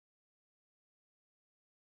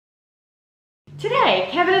Today,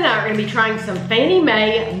 Kevin and I are going to be trying some Fannie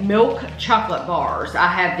Mae milk chocolate bars. I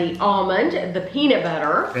have the almond, the peanut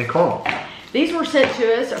butter, and caramel. These were sent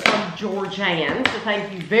to us from Georgianne, so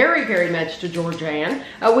thank you very, very much to Georgianne.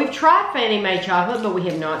 We've tried Fannie Mae chocolate, but we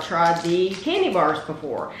have not tried the candy bars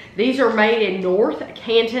before. These are made in North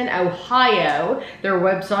Canton, Ohio. Their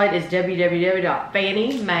website is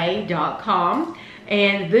www.fanniemay.com.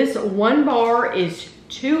 And this one bar is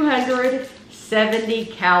 270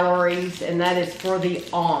 calories, and that is for the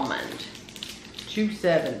almond.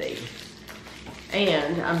 270.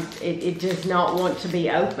 And it does not want to be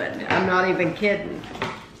opened. I'm not even kidding.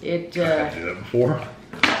 It I did that before.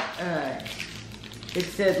 It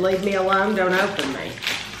said, "Leave me alone, don't open me."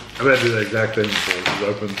 I've had to do the exact thing before. It's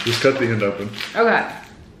open. Just cut the end open. Okay.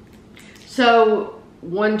 So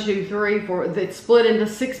 1, 2, 3, 4. It's split into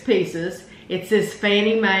 6 pieces. It says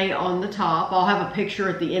Fannie Mae on the top. I'll have a picture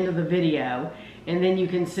at the end of the video, and then you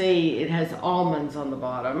can see it has almonds on the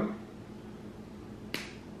bottom.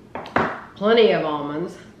 Plenty of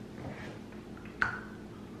almonds.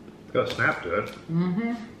 It's got a snap to it.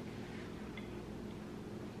 Mm-hmm.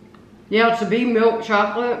 Yeah, to be milk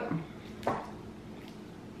chocolate.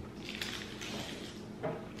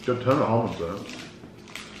 Got a ton of almonds in it.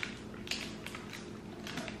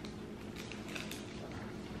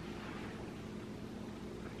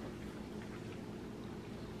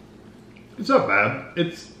 It's not bad.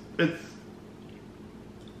 It's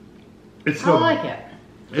I like it.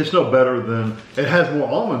 It's no better than, it has more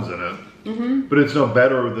almonds in it, Mm-hmm. but it's no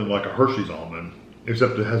better than like a Hershey's almond,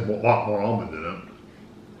 except it has a lot more almond in it.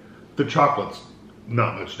 The chocolate's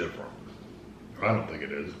not much different. I don't think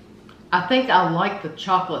it is. I think I like the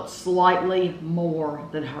chocolate slightly more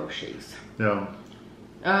than Hershey's. Yeah.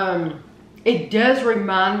 It does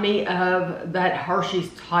remind me of that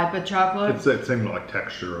Hershey's type of chocolate. It's that same like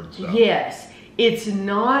texture and stuff. Yes. It's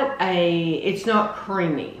not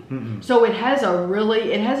creamy. Mm-mm. So it has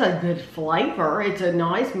a good flavor. It's a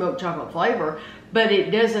nice milk chocolate flavor, but it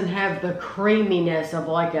doesn't have the creaminess of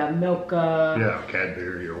like a Milka. Yeah,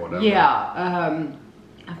 Cadbury or whatever. Yeah,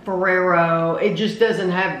 Ferrero. It just doesn't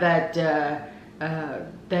have that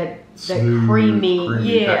Smooth, creamy.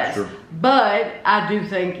 Yes, texture. but I do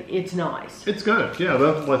think it's nice. It's good. Yeah,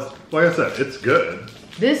 that's like I said, it's good.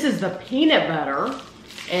 This is the peanut butter.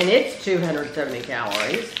 And it's 270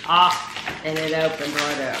 calories. And it opened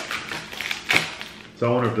right up. So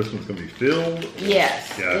I wonder if this one's gonna be filled.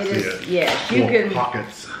 Yes. Yeah, I see it. Yes, you Little can.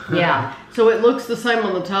 pockets. Yeah. So it looks the same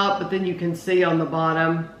on the top, but then you can see on the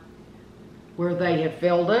bottom where they have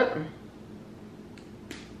filled it.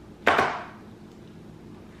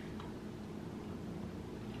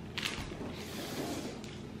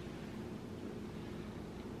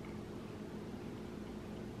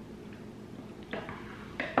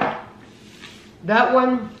 That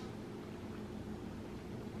one,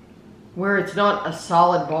 where it's not a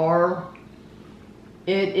solid bar,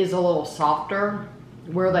 it is a little softer,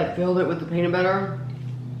 where they filled it with the peanut butter.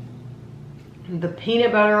 The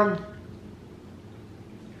peanut butter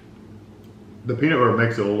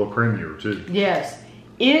makes it a little creamier too. yes,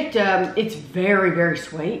 it's very, very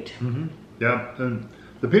sweet. Mm-hmm. Yeah, and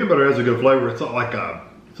the peanut butter has a good flavor. It's not like a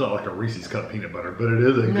Reese's cup peanut butter, but it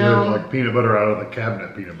is a good like peanut butter out of the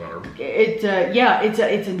cabinet peanut butter. It's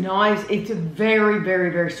a nice. It's a very, very,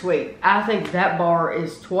 very sweet. I think that bar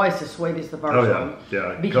is twice as sweet as the first one.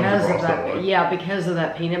 Yeah, Because of that. Yeah, because of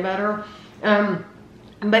that peanut butter.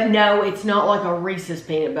 But no, it's not like a Reese's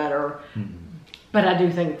peanut butter. Mm-hmm. But I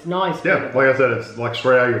do think it's nice. Yeah, like I said, it's like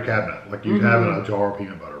straight out of your cabinet, like you have in a jar of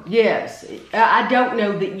peanut butter. Yes, I don't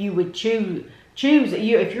know that you would choose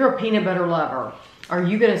if you're a peanut butter lover. Are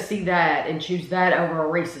you going to see that and choose that over a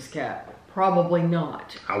Reese's cup? Probably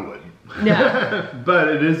not. I wouldn't. No. But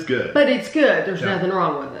it is good. But it's good. There's nothing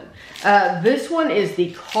wrong with it. This one is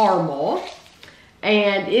the caramel,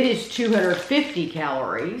 and it is 250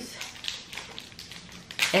 calories.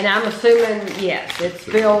 And I'm assuming, yes, it's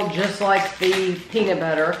filled just like the peanut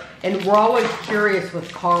butter. And we're always curious with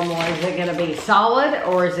caramel. Is it going to be solid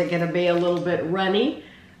or is it going to be a little bit runny,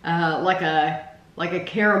 like a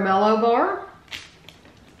caramello bar?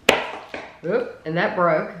 Oop, and that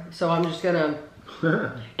broke, so I'm just gonna,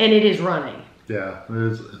 and it is runny. Yeah,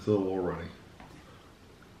 it's a little runny.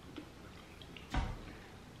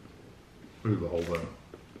 Move the whole thing.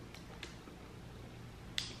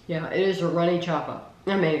 Yeah, it is a runny chocolate.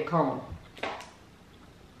 I mean, caramel.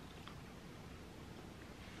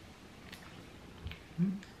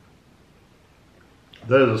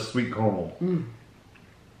 That is a sweet caramel. Mm.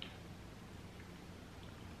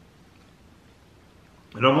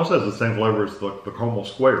 It almost has the same flavor as the caramel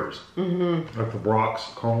squares. Mm-hmm. Like the Brock's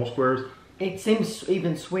caramel squares. It seems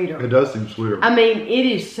even sweeter. It does seem sweeter. I mean, it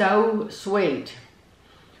is so sweet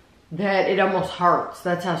that it almost hurts.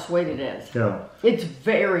 That's how sweet it is. Yeah. It's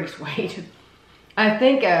very sweet. I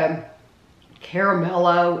think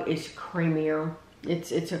Caramello is creamier.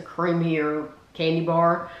 It's a creamier candy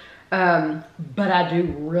bar. But I do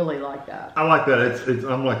really like that. I like that. It's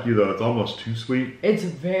unlike you though. It's almost too sweet. It's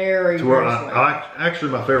very, To where very sweet.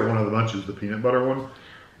 actually my favorite one of the bunch is the peanut butter one.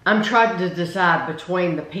 I'm trying to decide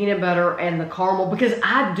between the peanut butter and the caramel because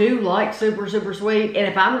I do like super, super sweet. And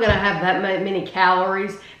if I'm going to have that many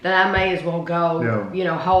calories, then I may as well go, you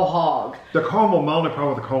know, whole hog. The caramel, my only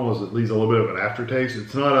problem with the caramel is it leaves a little bit of an aftertaste.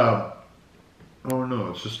 It's not I don't know.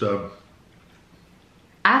 It's just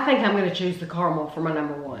I think I'm going to choose the caramel for my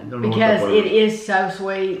number one Don't know what because that it is. is so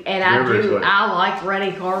sweet. And Very sweet. I like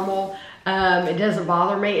runny caramel. It doesn't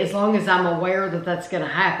bother me as long as I'm aware that that's going to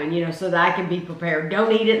happen, you know, so that I can be prepared.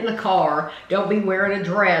 Don't eat it in the car. Don't be wearing a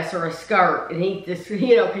dress or a skirt and eat this,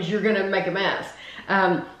 you know, because you're going to make a mess.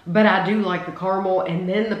 But I do like the caramel and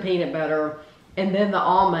then the peanut butter and then the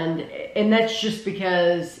almond. And that's just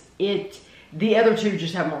because the other two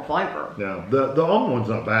just have more flavor. Yeah, the almond one's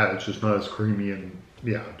not bad. It's just not as creamy and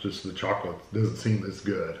just the chocolate doesn't seem as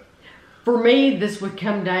good. For me, this would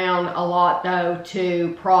come down a lot, though,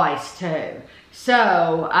 to price, too.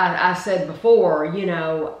 So, I said before, you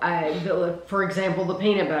know, for example, the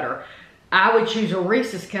peanut butter. I would choose a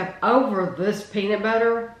Reese's Cup over this peanut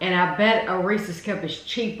butter, and I bet a Reese's Cup is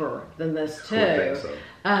cheaper than this, too. I think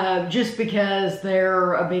so. Just because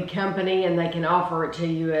they're a big company and they can offer it to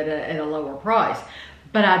you at a lower price.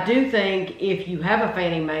 But I do think if you have a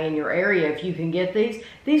Fannie Mae in your area, if you can get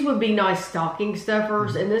these would be nice stocking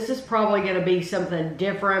stuffers. And this is probably going to be something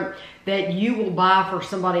different that you will buy for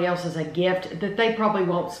somebody else as a gift that they probably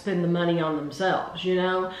won't spend the money on themselves, you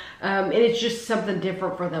know. And it's just something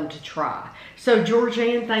different for them to try. So,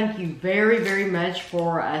 Georgianne, thank you very, very much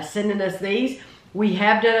for sending us these. We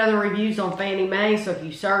have done other reviews on Fannie Mae, so if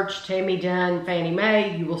you search Tammy Dunn Fannie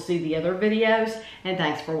Mae, you will see the other videos. And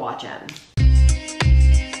thanks for watching.